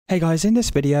Hey guys, in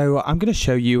this video, I'm going to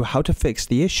show you how to fix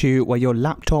the issue where your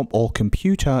laptop or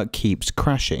computer keeps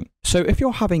crashing. So if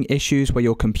you're having issues where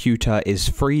your computer is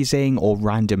freezing or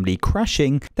randomly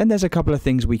crashing, then there's a couple of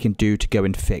things we can do to go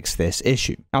and fix this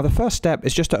issue. Now, the first step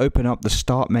is just to open up the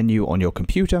start menu on your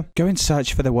computer, go and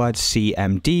search for the word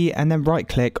CMD, and then right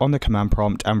click on the command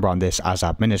prompt and run this as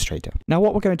administrator. Now,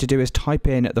 what we're going to do is type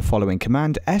in the following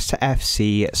command,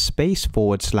 sfc/scan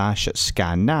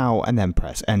now, and then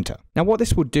press enter. Now, what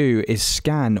this will do is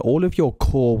scan all of your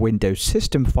core Windows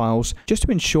system files just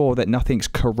to ensure that nothing's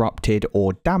corrupted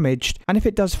or damaged. And if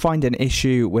it does find an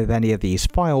issue with any of these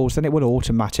files, then it will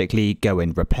automatically go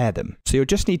and repair them. So you'll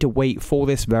just need to wait for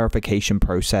this verification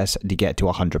process to get to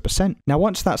 100%. Now,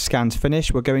 once that scan's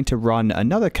finished, we're going to run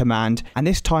another command, and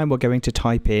this time we're going to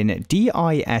type in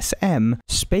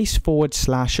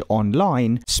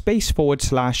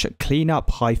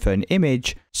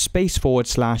dism/online/cleanup-image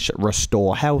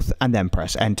 /restore health, and then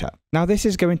press enter. Now, this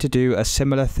is going to do a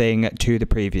similar thing to the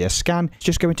previous scan. It's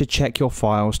just going to check your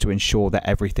files to ensure that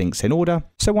everything's in order.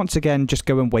 So once again, just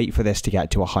go and wait for this to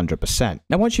get to 100%.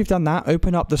 Now, once you've done that,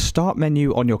 open up the start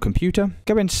menu on your computer,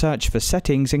 go and search for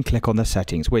settings and click on the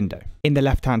settings window. In the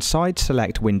left-hand side,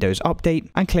 select Windows Update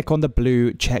and click on the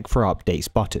blue check for updates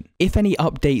button. If any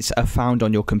updates are found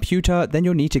on your computer, then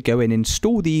you'll need to go and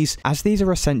install these, as these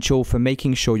are essential for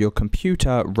making sure your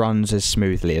computer runs as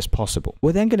smoothly as possible.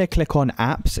 We're then going to click on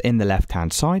apps in the left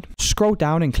hand side, scroll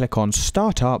down and click on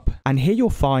startup, and here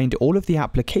you'll find all of the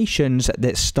applications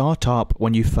that start up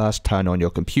when you first turn on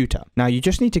your computer. Now, you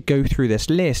just need to go through this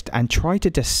list and try to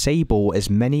disable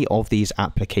as many of these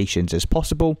applications as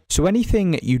possible. So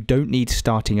anything you don't need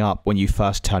starting up when you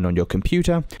first turn on your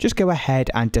computer, just go ahead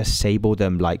and disable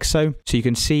them like so. So you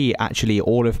can see actually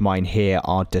all of mine here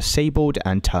are disabled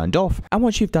and turned off, and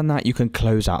once you've done that, you can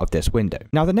close out of this window.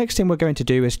 Now, the next thing we're going to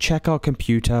do is check our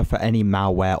computer for any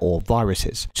malware or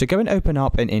viruses. So go and open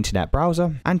up an internet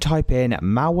browser and type in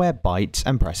Malwarebytes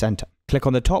and press enter. Click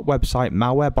on the top website,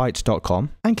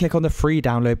 malwarebytes.com, and click on the free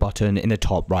download button in the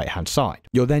top right hand side.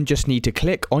 You'll then just need to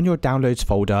click on your downloads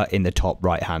folder in the top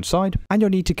right hand side, and you'll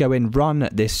need to go and run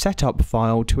this setup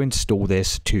file to install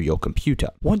this to your computer.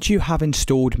 Once you have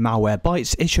installed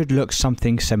Malwarebytes, it should look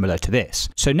something similar to this.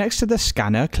 So next to the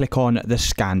scanner, click on the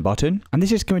scan button, and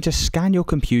this is going to scan your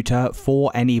computer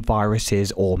for any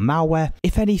viruses or malware.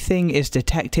 If anything is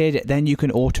detected, then you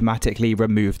can automatically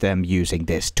remove them using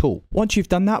this tool. Once you've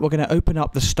done that, we're going to open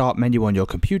up the start menu on your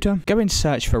computer, go and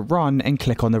search for run and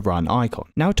click on the run icon.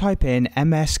 Now type in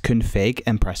msconfig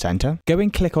and press enter. Go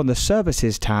and click on the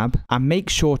services tab and make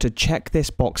sure to check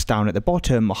this box down at the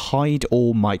bottom, hide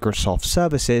all Microsoft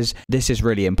services. This is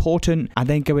really important, and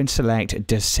then go and select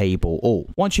disable all.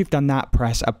 Once you've done that,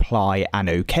 press apply and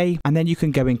OK, and then you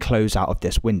can go and close out of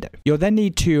this window. You'll then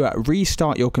need to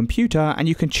restart your computer, and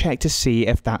you can check to see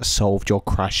if that solved your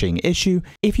crashing issue.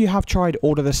 If you have tried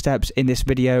all of the steps in this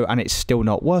video and it's still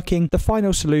not working, the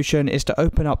final solution is to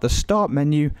open up the start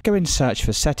menu, go and search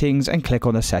for settings and click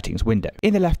on the settings window.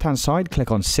 In the left hand side, click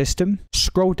on system,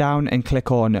 scroll down and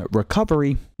click on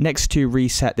recovery. Next to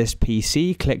reset this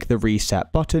PC, click the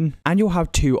reset button, and you'll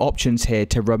have two options here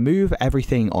to remove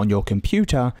everything on your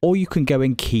computer, or you can go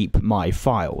and keep my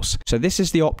files. So this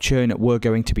is the option we're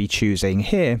going to be choosing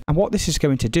here, and what this is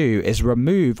going to do is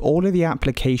remove all of the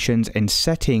applications and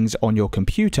settings on your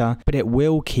computer, but it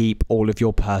will keep all of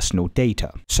your personal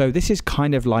data. So this is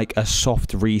kind of like a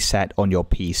soft reset on your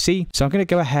PC. So I'm going to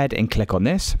go ahead and click on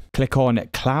this, click on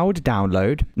cloud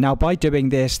download. Now, by doing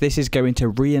this, this is going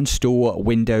to reinstall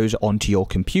Windows onto your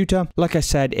computer. Like I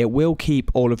said, it will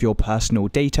keep all of your personal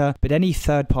data, but any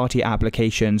third-party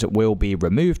applications will be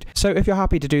removed. So if you're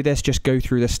happy to do this, just go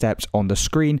through the steps on the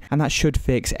screen, and that should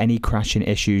fix any crashing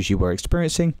issues you were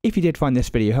experiencing. If you did find this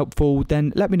video helpful,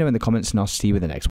 then let me know in the comments, and I'll see you in the next one.